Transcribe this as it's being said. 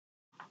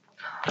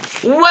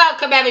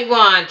Welcome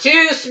everyone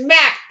to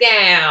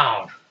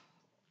Smackdown!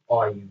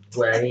 Are you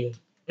ready?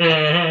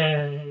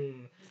 You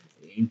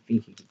think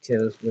you can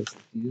tell us what to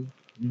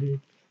do?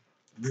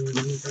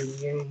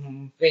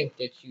 Think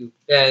that you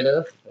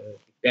better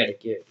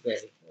get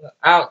ready.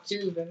 Out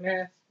to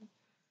the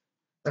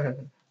master.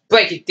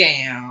 Break it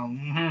down.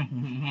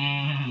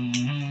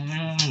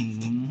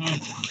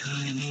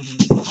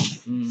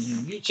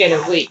 You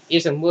generate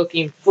isn't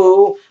looking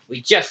fool.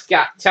 We just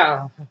got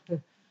time.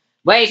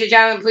 Ladies and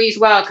gentlemen, please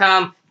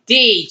welcome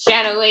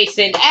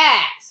D-Generation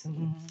X.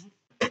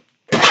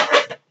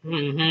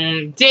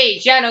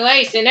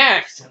 D-Generation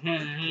X.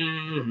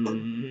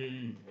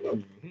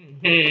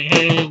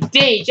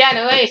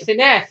 D-Generation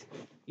X.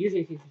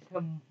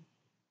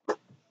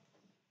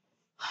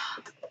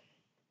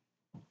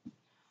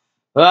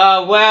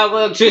 Well,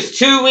 we're just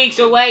 2 weeks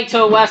away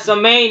till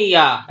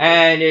WrestleMania,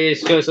 and it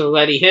is just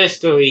already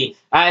history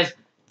as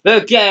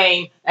the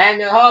game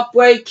and the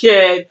Heartbreak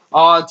Kid,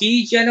 or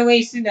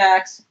D-Generation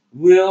X,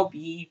 will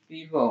be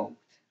revoked.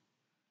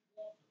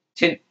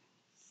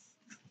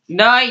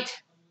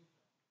 Tonight,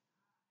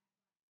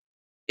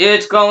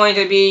 it's going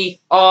to be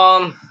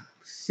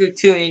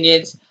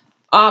opportunities,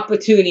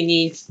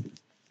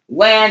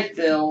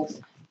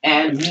 landfills,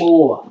 and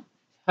more.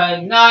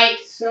 Tonight,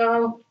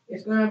 so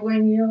it's gonna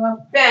bring you a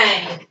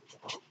bang.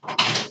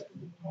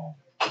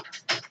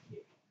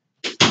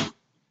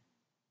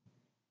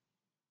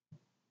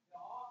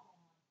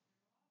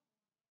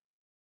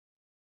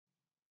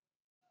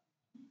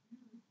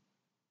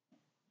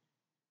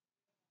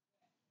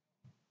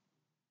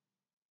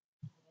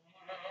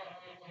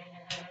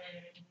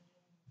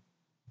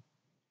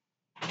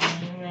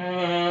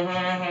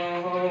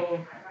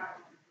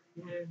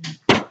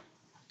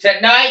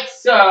 Tonight,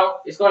 so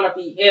it's gonna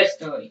be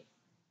history.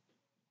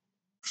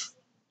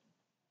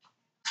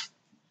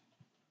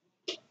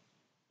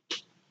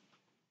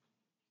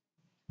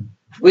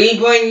 We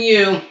bring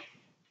you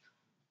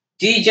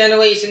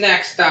D-Generation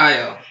X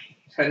style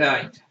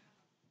tonight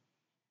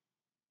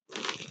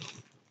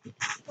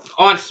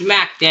on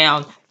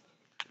SmackDown.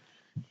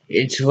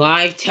 It's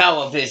live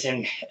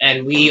television,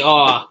 and we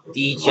are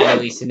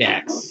D-Generation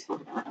X.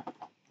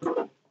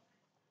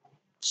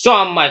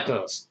 Shawn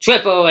Michaels,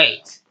 Triple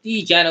H,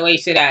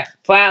 D-Generation X,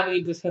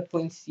 proudly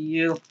presents to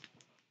you,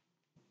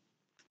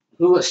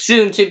 who are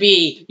soon to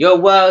be your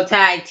World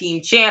Tag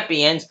Team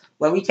Champions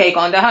when we take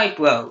on the Hype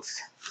Bros.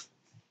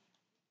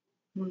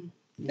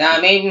 Now,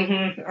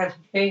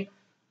 maybe,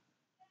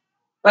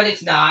 but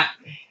it's not.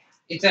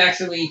 It's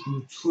actually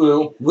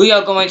true. We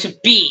are going to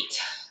beat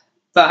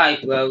the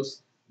Hype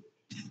Bros,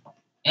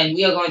 and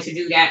we are going to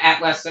do that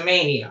at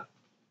WrestleMania.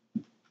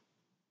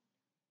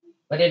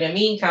 But in the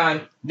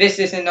meantime, this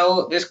isn't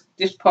over. This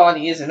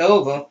party isn't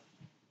over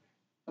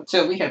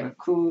until we have a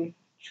cool,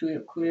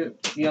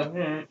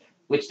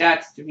 which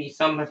that's to be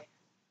somebody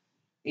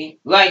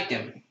like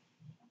them.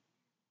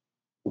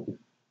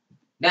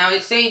 Now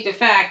it says the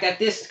fact that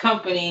this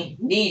company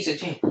needs a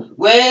change.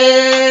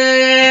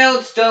 Well,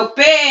 it's the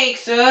Big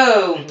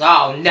So.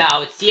 Oh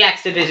no, it's the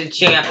X Division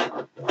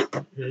champ.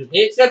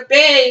 It's a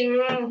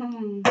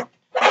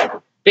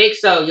Big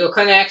So. Your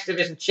current X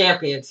Division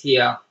champions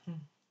here.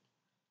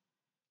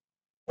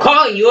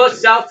 Calling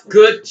yourself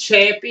good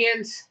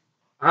champions?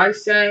 I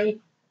say,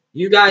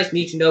 you guys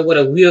need to know what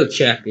a real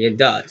champion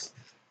does.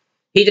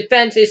 He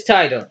defends his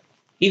title.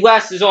 He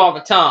wrestles all the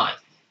time.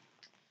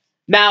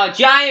 Now, a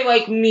giant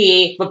like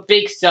me, but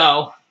Big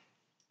So,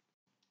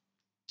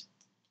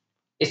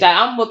 is that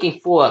I'm looking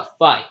for a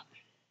fight.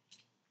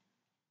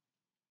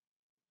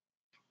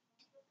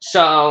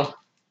 So,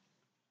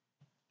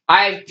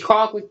 I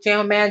talked with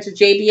general manager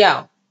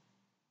JBL.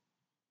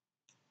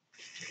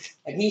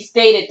 And he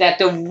stated that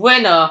the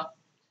winner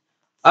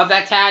of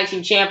that tag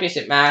team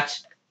championship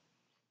match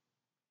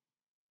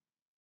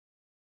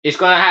is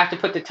going to have to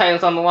put the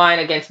titles on the line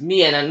against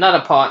me and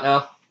another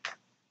partner.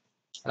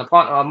 A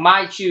partner of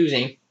my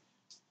choosing.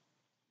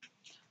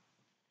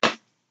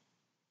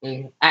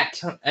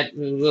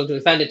 We'll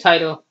defend the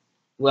title.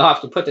 We'll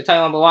have to put the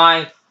title on the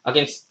line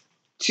against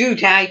two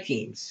tag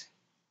teams.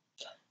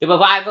 The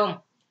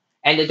Revival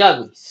and the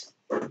Dudleys.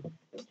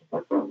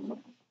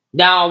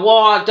 Now,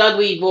 War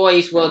Dudley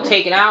boys will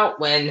take it out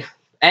when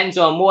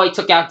Enzo Amore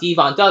took out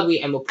Devon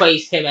Dudley and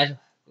replaced him as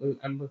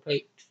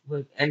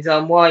Enzo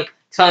Amore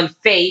turned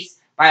face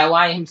by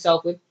aligning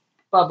himself with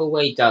Bubba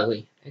Wade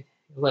Dudley.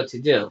 What to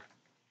do?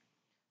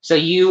 So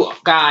you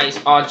guys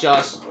are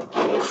just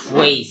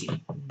crazy.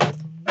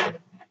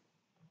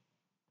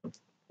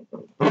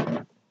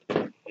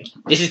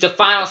 This is the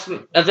final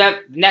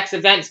event. Next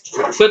event,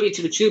 Tribute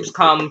to the Troops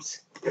comes.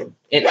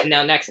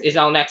 Our next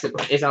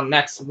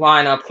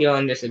lineup here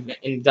in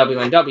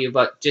WNW.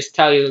 But just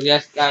tell you,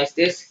 yes, guys,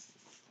 this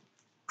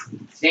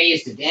today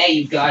is the day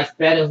you guys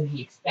better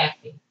be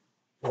expecting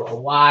for a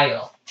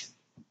while.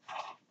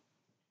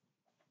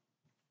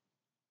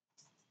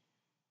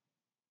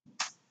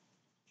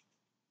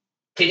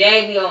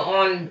 Today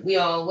we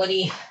are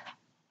already.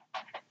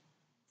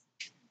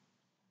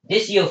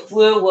 This year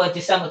flew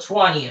December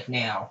 20th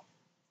now.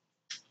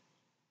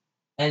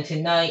 And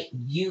tonight,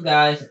 you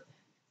guys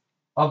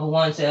are the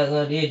ones that are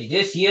going to do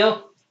this year.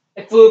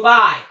 It flew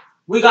by.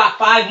 We got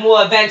 5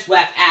 more events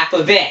left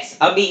after this,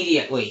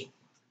 immediately.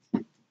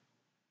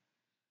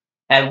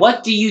 And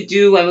what do you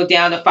do when we're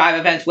down to 5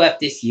 events left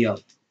this year?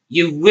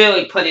 You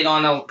really put it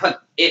on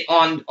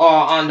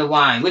the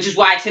line, which is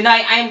why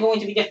tonight I am going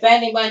to be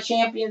defending my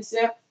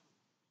championship.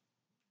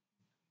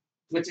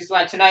 Which is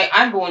why tonight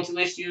I'm going to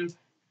issue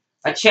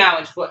a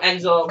challenge for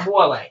Enzo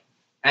Amore,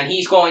 and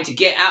he's going to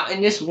get out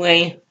in this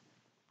ring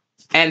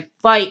and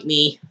fight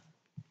me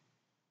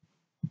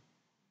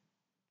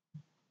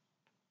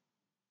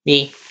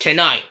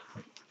tonight.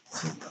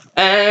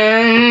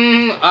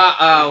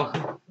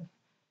 Uh-oh.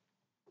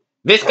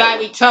 This guy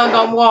returned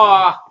on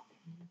War.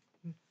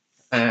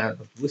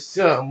 What's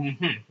up?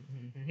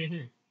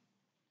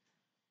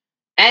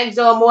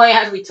 Enzo Amore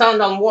has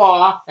returned on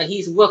War, and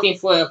he's looking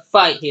for a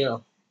fight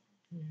here.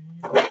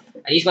 And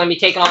he's going to be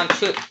taking on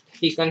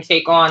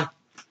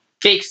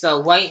Big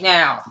So right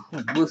now.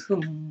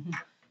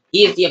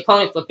 He is the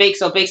opponent for Big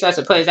So. Big So has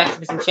to put his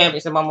Exhibition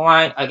Championship on the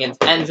line against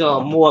Enzo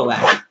Amore.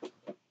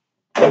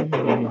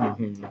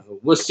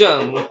 What's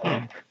up?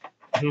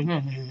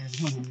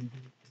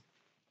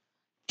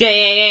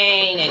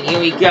 Dang, and here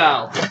we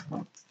go.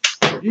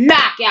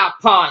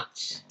 Knockout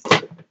punch.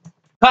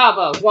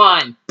 Cover.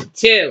 1,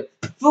 2,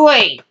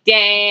 3.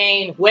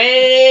 Dang.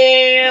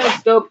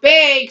 Where's the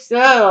Big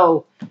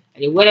So? And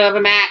the winner of the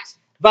match,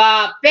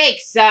 the Big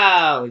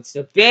So. It's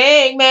the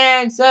big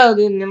man. So.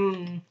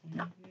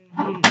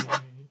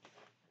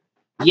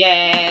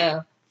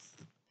 Yeah.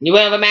 The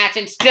winner of the match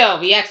and still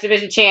the X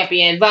Division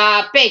champion,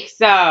 the Big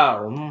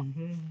So.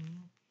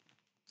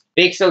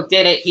 Big So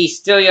did it. He's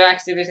still your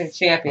X Division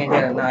champion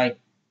here tonight.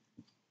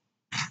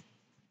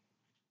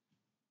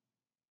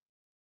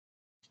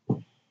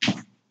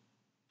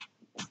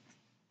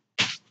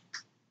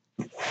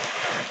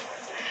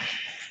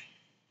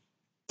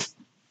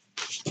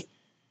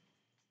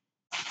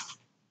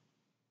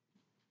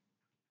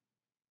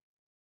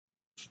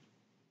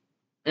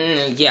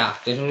 Yeah,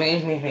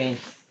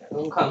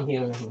 don't come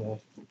here.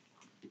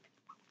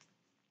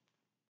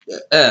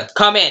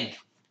 Come in.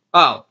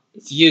 Oh,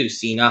 it's you,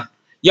 Cena.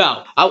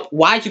 Yo,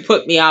 why'd you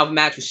put me out of a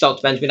match with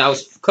Shelton Benjamin? I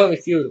was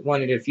currently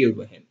wanted to feud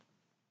with him.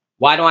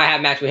 Why don't I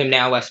have a match with him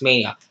now at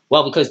WrestleMania?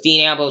 Well, because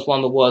Dean Ambrose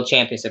won the World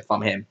Championship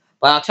from him.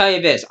 But I'll tell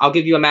you this. I'll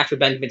give you a match with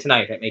Benjamin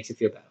tonight if that makes you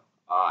feel better.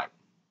 Alright.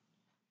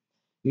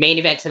 Main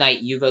event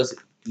tonight, you versus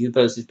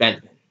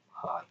Benjamin.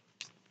 Alright.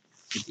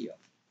 Good deal.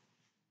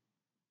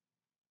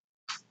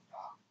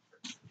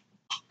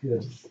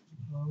 Good.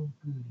 Oh,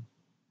 goody.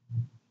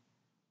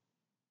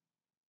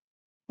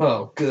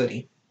 Oh,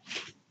 goody.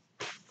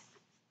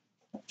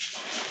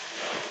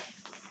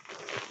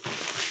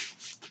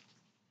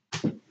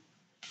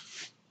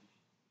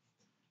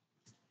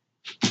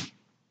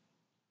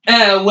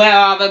 Where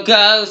are the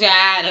girls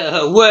at?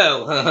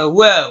 Whoa.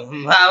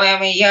 How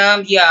many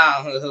yum,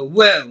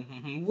 whoa.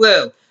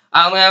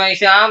 How many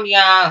yum,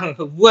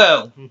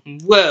 whoa.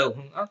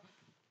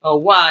 Oh,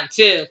 1,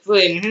 2,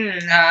 3.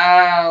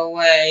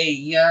 Wait,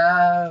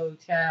 yo,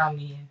 tell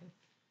me.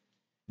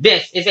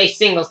 This is a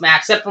singles match,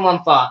 except for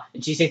one fall.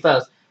 And choosing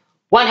first.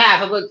 One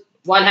half of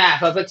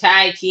the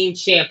tag team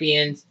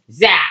champions,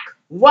 Zack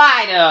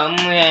Ryder.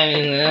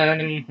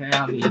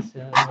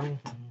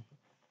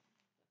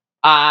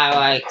 I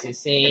like to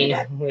sing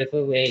with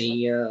a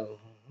radio.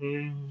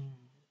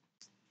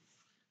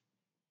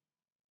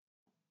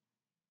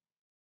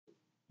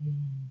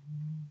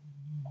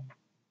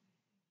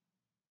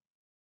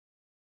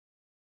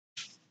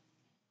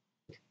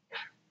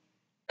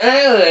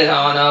 It's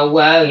on the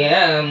way,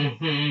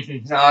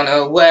 it's on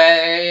the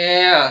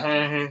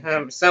way,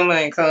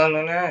 someone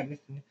coming out.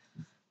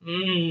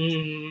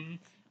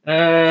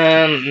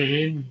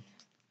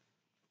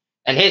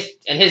 And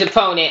his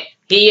opponent,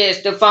 he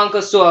is the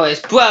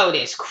Funkasaurus,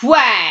 Brodus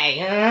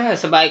Quay.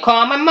 Somebody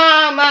call my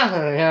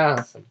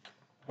mama.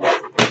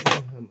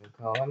 Somebody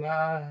call my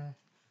mama.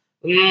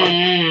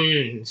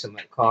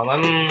 Somebody call my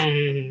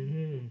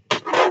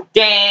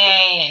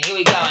Dang, here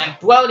we go. And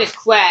Brodus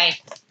Quay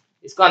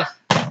is gonna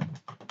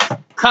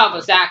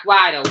cover Zack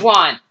Ryder.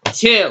 1,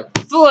 2,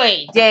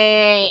 3.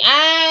 Dang.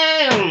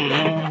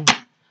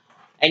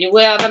 And you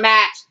will the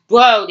match,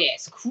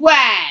 Brodus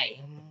Quay.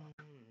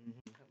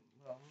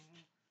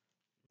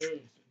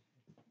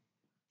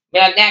 The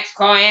next,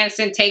 Carl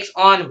Anderson takes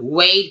on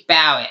Wade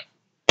Barrett.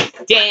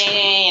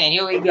 Dang, and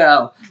here we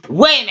go.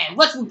 Wait a minute,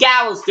 what's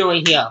Gallows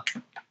doing here?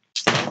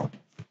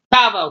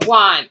 Cover,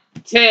 1,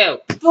 2,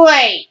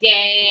 3.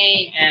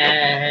 Dang.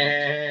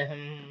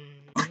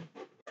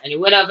 And the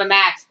winner of the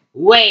match,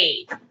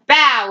 Wade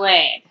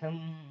Barrett.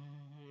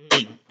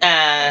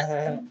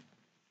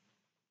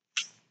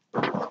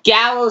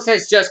 Gallows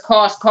has just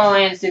cost Carl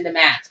Anderson the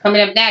match.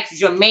 Coming up next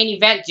is your main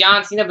event,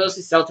 John Cena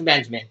versus Shelton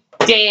Benjamin.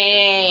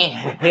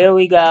 Dang. Here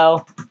we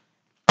go.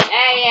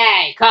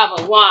 Hey,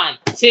 cover, 1,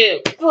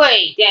 2,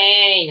 3.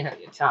 Dang.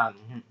 Your tongue.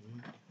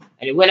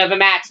 And the winner of the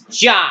match,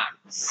 John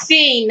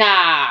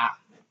Cena.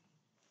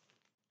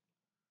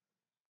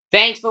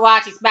 Thanks for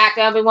watching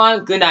SmackDown,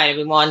 everyone. Good night,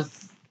 everyone.